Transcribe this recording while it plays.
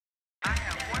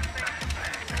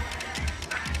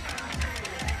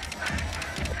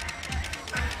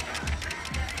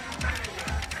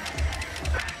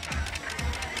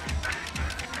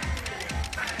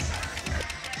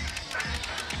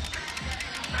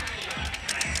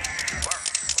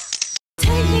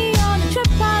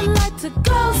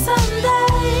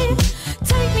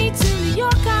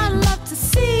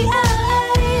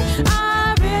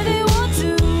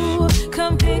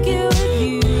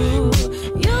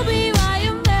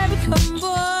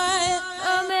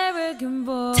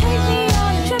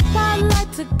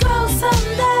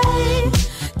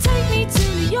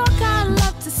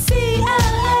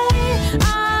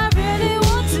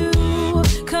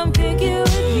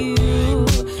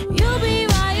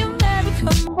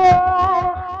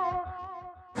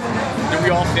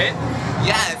fit?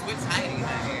 Yes, we're tiny,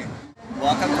 honey.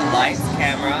 Welcome to Lights,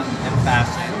 Camera, and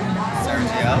Fashion,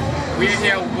 Sergio. We're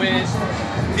here with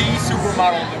the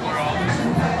supermodel of the world,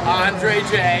 Andre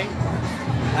J.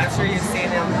 I'm sure you've seen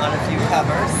him on a few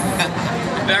covers.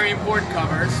 Very important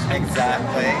covers.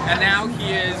 Exactly. And now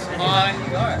he is on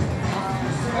New York.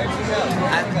 Where'd you go?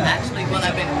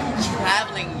 I've been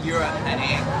traveling Europe,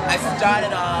 honey. I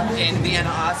started off in Vienna,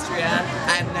 Austria.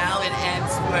 I'm now in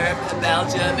Antwerp,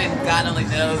 Belgium, and God only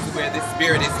knows where the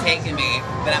spirit is taking me,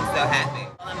 but I'm so happy.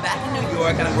 I'm back in New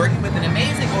York, and I'm working with an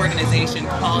amazing organization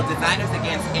called Designers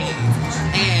Against AIDS.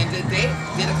 And they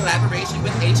did a collaboration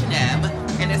with H&M,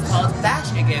 and it's called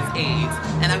Fashion Against AIDS.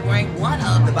 And I'm wearing one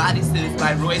of the bodysuits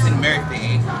by Royce and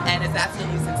Murphy, and it's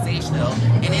absolutely sensational.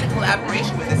 And in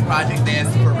collaboration with this project, there's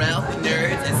Pharrell the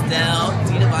Nerds, Estelle,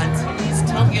 Dina Von Teese,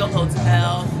 Tokyo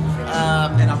Hotel,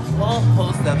 and a whole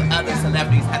host of other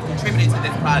celebrities have contributed to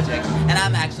this project. And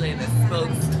I'm actually the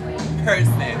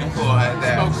spokesperson for the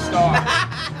Spokestar.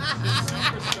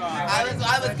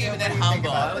 I was giving it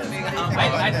humble. I was being humble.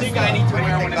 I think I need to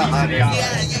wear one of these to the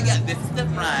office. Yeah. This is the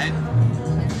front.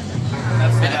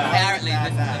 That's And apparently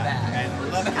this is the back. And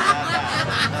look at that.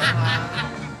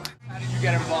 How did you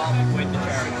get involved with the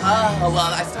charity? Oh,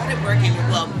 well, I started working,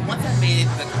 once I made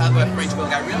the cover of French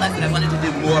Vogue, I realized that I wanted to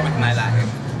do more with my life.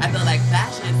 I feel like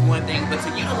fashion is one thing, but to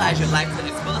utilize your life to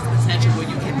its fullest potential where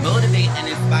you can motivate and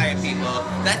inspire people,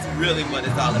 that's really what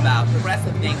it's all about,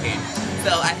 progressive thinking.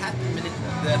 So I have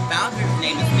the founder's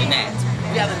name is Nanette.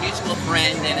 We have a mutual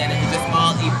friend, and then it just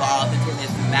all evolved into this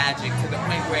magic to the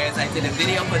point where as I did a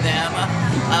video for them,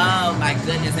 oh my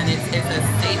goodness, and it's a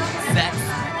safe sex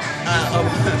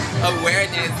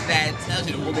awareness that tells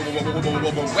you to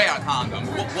wear a condom,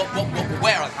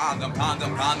 wear a condom,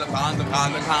 wear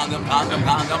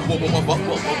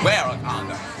a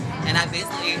condom. And I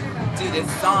basically do this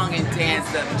song and dance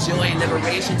of joy and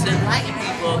liberation to enlighten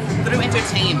people through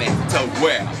entertainment to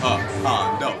wear a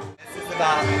condom. This is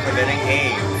about preventing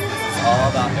AIDS. This is all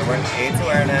about AIDS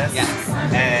awareness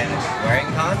and wearing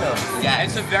condoms. Yeah,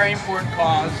 it's a very important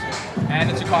cause, and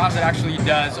it's a cause that actually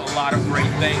does a lot of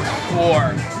great things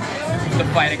for the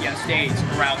fight against AIDS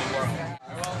around the world.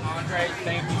 Well, Andre,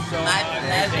 thank you so much. My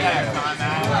pleasure. Taking your time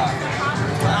out.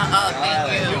 Oh, thank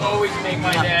you. You always make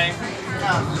my day.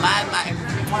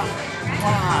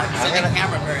 Such a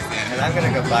camera person. And I'm gonna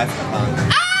go buy some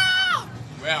condoms.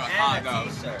 Wear a condom.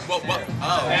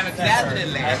 Oh,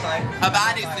 definitely. A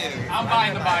bodysuit. I'm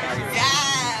buying the bodysuit.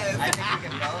 Yes!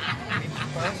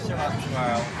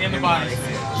 In the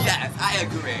bodysuit. Yes, I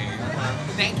agree.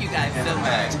 Thank you guys so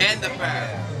much. And the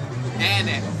fur. And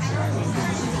it.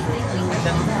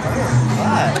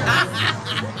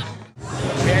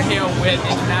 We're here with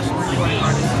international recording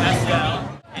artist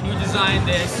Estelle, and you designed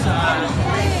this tank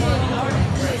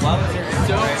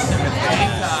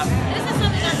top. This is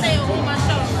something I say on my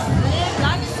show. Live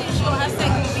life is teach you how sex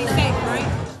to be safe, right?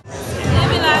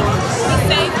 Live your life, be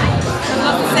safe,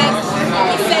 love sex,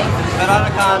 be safe. Put on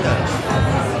a condom.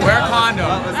 Wear a condom.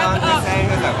 What was Andre saying?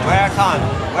 Wear a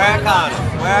condom. Wear a condom.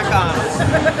 Wear a condom.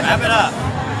 Wrap it up.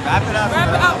 Wrap it up. Wrap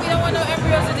it up. We don't want no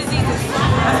embryos or diseases.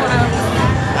 That's what I was.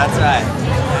 That's right.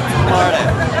 It's important.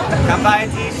 Come buy a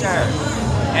t-shirt.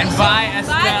 And buy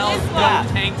Estelle's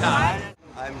tank top.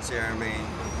 I'm Jeremy.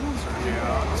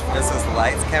 This is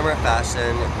Lights, Camera,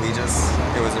 Fashion.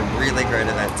 It was a really great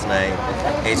event tonight.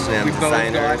 H&M We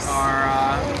designers. both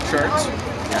got our shirts.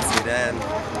 Yes, we did.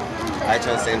 I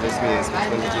chose Sandra's Muse. Which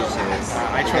one did you choose?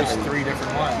 I chose 3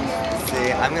 different ones.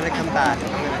 See, I'm gonna come back. I'm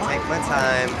gonna take my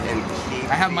time and keep.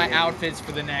 I have my outfits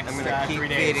for the next I'm gonna keep 3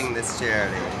 days. feeding this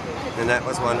charity. Nanette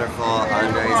was wonderful.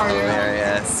 Andre's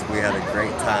hilarious. We had a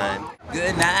great time.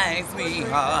 Good night,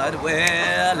 sweetheart.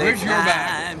 Well, where's your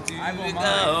bag? I will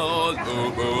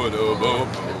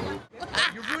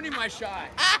You're ruining my shot.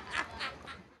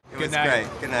 It was great.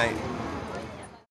 Good night.